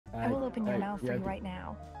I will open your mouth for you right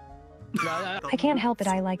now. No. I can't help it,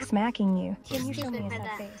 I like smacking you. Can you show me a sad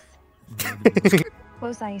face?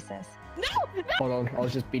 What's ISIS? No! Hold on, I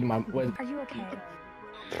was just beating my... Are you okay?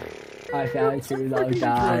 I found true love,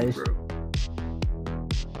 guys.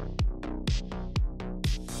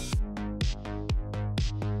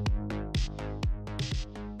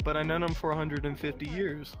 But I known him for 150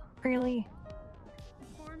 years. Really?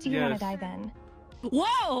 Do you want to die then?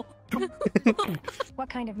 Whoa! What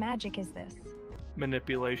kind of magic is this?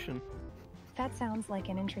 Manipulation. That sounds like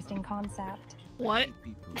an interesting concept. What?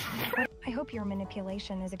 I hope your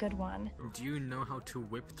manipulation is a good one. Do you know how to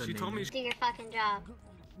whip the She told me Do your fucking job.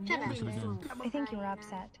 Shut up. I think you're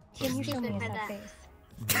upset. Can you show me a Stupid sad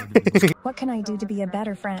for face? What can I do to be a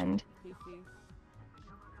better friend?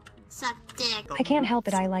 Suck dick. I can't help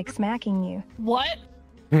it, I like smacking you. What?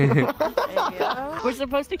 We're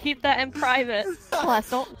supposed to keep that in private.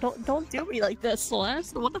 Celeste, don't do me like this,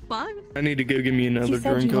 Celeste. What the fuck? I need to go get me another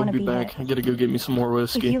said drink. you I'll wanna be be back. it. I gotta go get me some more If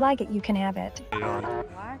whiskey. you like it, you can have it.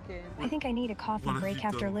 I think I need a coffee break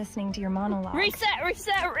after listening to your monologue. Reset! What's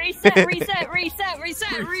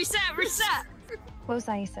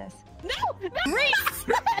ISIS? No!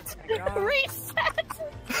 Reset! Reset!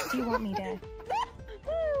 Do you want me to?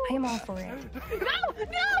 I am all for it. No!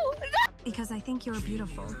 Because I think you're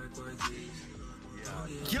beautiful.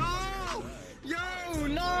 Yo! Yo!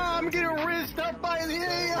 No! I'm getting rizzed up by the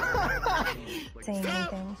AI! Saying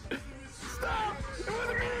anything. Stop! It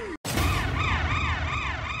wasn't me!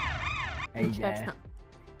 Hey there.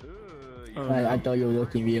 I thought you were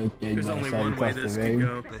looking real good There's when I only saw you one way across the this could room.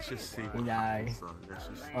 go. Let's just see. Yeah. Let's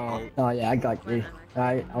just see. Oh yeah, I got you.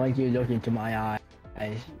 I want you to look into my eyes.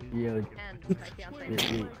 You.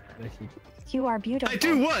 You are beautiful. I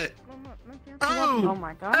do what? Oh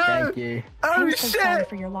my god. Thank you. Oh I'm so sorry shit!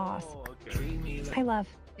 for your loss. I love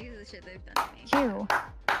These are the shit they've done to me. you.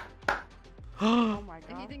 Oh my If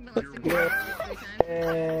you god. think the listening to this 3 times,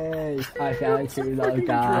 Yay! I found true love,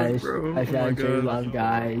 guys. bro. I Oh found my true God. love,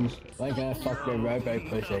 guys. We're gonna fuck the robo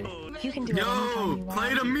pussy. You can do it anytime Yo! you Play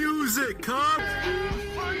want. the music, come!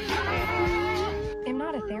 I'm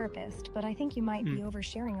not a therapist, but I think you might be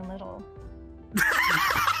oversharing a little.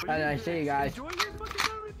 And I see you guys.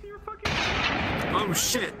 Oh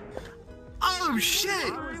shit! Oh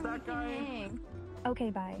shit! Okay,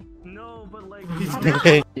 bye. No, but like...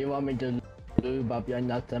 Do you want me to lube up your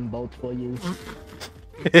nuts and bolts for you?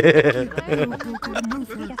 Yes, I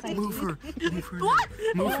Move do. her!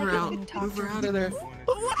 Move her out! Move her out of there!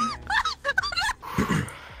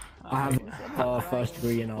 I have first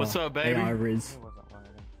degree in What's up, baby? AI rizz.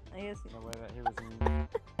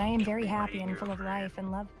 I am very happy and full of life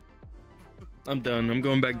and love. I'm done. I'm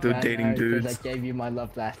going back to dating Because dudes. I gave you my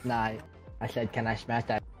love last night. I said, can I smash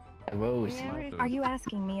that rose? Are you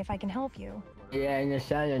asking me if I can help you? Yeah, in a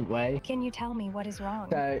silent way. Can you tell me what is wrong?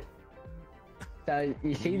 So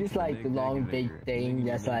you see this like long big thing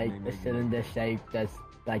that's like a cylinder shape that's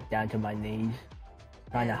like down to my knees,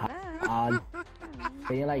 kind of hard.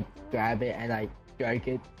 Can you like grab it and like stroke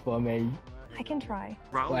it for me? I can try.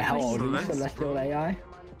 Wait, how old are you, Celestial AI?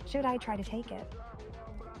 Should I try to take it?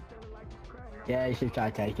 Yeah, you should try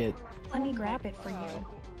to take it. Let me grab it for you.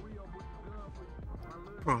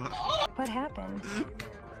 What happened?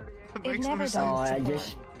 It never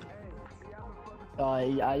does.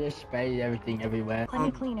 I just sprayed everything everywhere. Let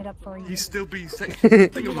me clean it up for you. He still be saying, I You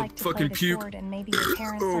think I'm like a to play fucking the puke. sword and maybe your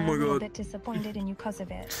parents Oh are my a little God. bit disappointed in you because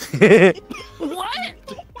of it. What?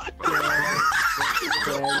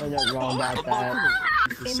 Yeah, you're not wrong about that.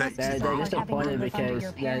 It must be They're so hard having to disappointed live under because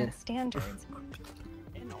your yeah, parents' standards.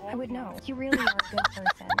 I would know. You really are a good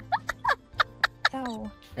person.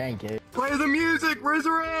 So, thank you. Play the music, raise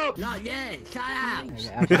her up! Not yet.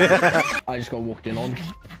 Shut up. I just got walked in on.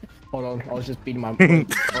 Hold on, I was just beating my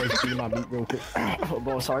meat real quick.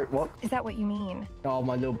 Oh, sorry, what? is that what you mean? Oh,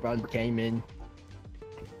 my little brother came in.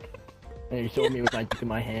 And he saw me with my dick in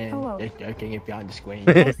my hand. Oh, whoa. Just joking if behind the screen.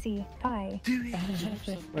 I see. Bye.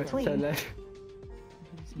 Wait, Please. so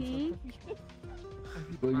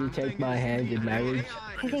will you take my hand in marriage?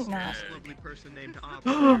 I think not.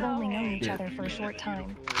 We have only known each other for a short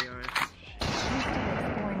time. I'm still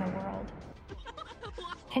exploring the world.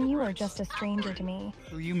 And you are just a stranger to me.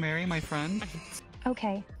 Will you marry my friend?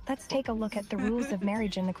 Okay, let's take a look at the rules of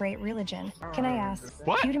marriage in the great religion. Can I ask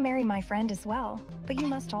What? you to marry my friend as well? But you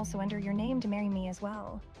must also enter your name to marry me as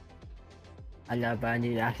well. I know, but I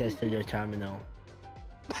need access to the terminal.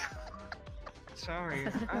 Sorry, I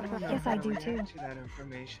don't know Yes, how I to do react too. to that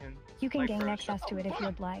information. You can Like gain first. access to it if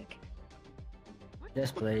you'd like.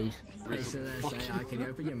 Yes, please. Hey, Celeste, can you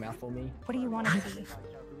open your mouth for me? What do you want to see?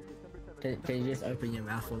 Can you just open your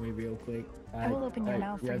mouth for me real quick? I will open your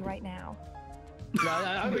mouth for you open- right now.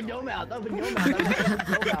 No, open your mouth, open your mouth, open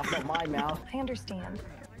your mouth, not my mouth. I understand.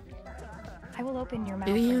 I will open your mouth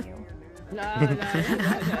for you. No.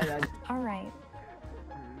 Alright.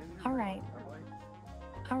 Alright.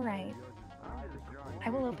 Alright. I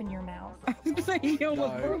will open your mouth. No, open your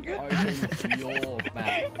mouth.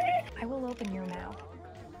 I will open your mouth.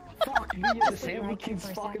 Fuck me, the sample kid's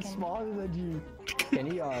for a fucking second. smarter than you.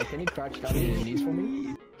 Can you crouch down on your knees for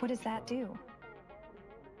me? What does that do?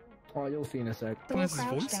 Oh, you'll see in a sec. So we'll His crouch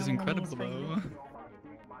voice down is on the incredible knees for you.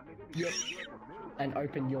 though. Yep. And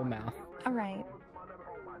open your mouth. Alright.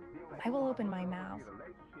 I will open my mouth.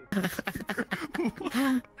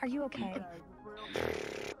 Are you okay?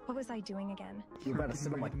 What was I doing again? You're about to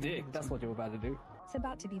sit on my dick. That's what you're about to do. It's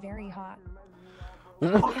about to be very hot.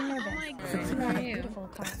 Oh I'm nervous. my It's god. not a Are you? beautiful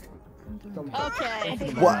cock. Okay. I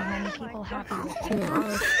think What? there are many people happy with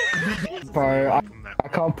it. Bro, I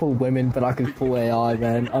can't pull women, but I can pull AI,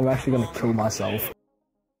 man. I'm actually gonna kill myself.